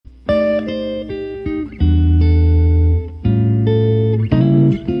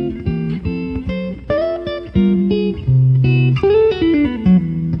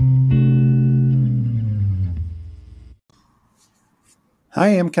I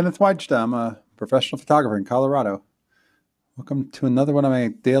am Kenneth Weidsta. I'm a professional photographer in Colorado. Welcome to another one of my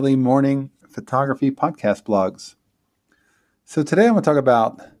daily morning photography podcast blogs. So today I'm going to talk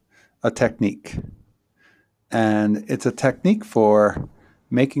about a technique. And it's a technique for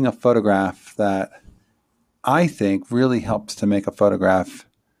making a photograph that I think really helps to make a photograph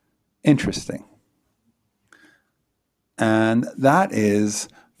interesting. And that is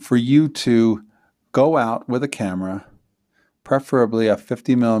for you to go out with a camera, preferably a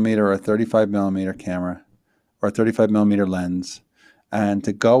 50 millimeter or a 35 millimeter camera or a 35 millimeter lens, and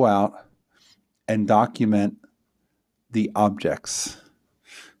to go out and document the objects.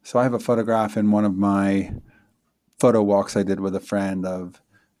 So I have a photograph in one of my photo walks I did with a friend of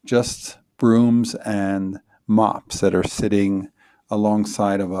just brooms and mops that are sitting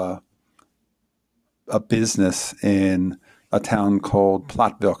alongside of a business in a town called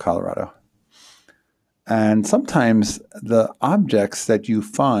Platteville, Colorado. And sometimes the objects that you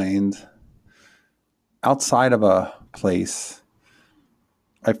find outside of a place,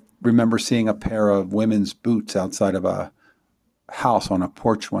 I remember seeing a pair of women's boots outside of a house on a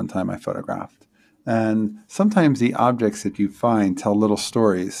porch one time I photographed. And sometimes the objects that you find tell little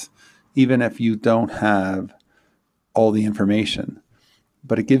stories, even if you don't have all the information.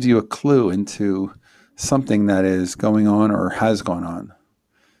 But it gives you a clue into something that is going on or has gone on.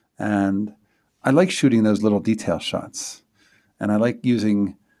 And I like shooting those little detail shots. And I like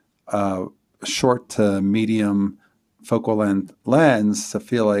using a short to medium focal length lens to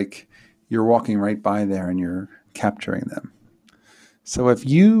feel like you're walking right by there and you're capturing them. So if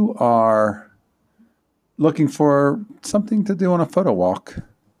you are looking for something to do on a photo walk,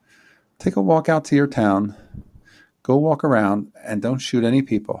 take a walk out to your town, go walk around, and don't shoot any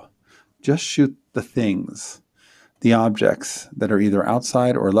people. Just shoot the things, the objects that are either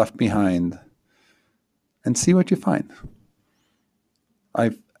outside or left behind, and see what you find.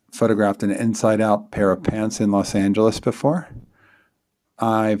 I've photographed an inside-out pair of pants in Los Angeles before.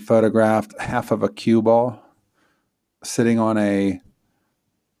 I photographed half of a cue ball sitting on a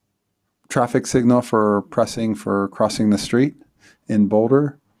traffic signal for crossing the street in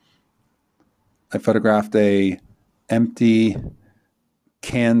Boulder. I photographed a empty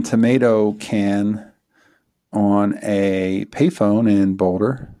canned tomato can on a payphone in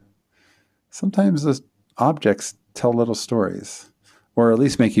Boulder. Sometimes the objects tell little stories, or at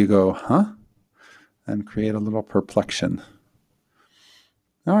least make you go, huh? And create a little perplexion.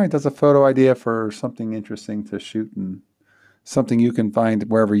 All right, that's a photo idea for something interesting to shoot and something you can find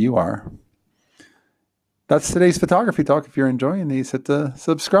wherever you are. That's today's photography talk. If you're enjoying these, hit the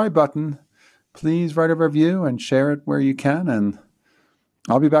subscribe button. Please write a review and share it where you can. And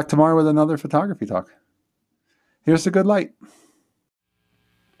I'll be back tomorrow with another photography talk. Here's the good light.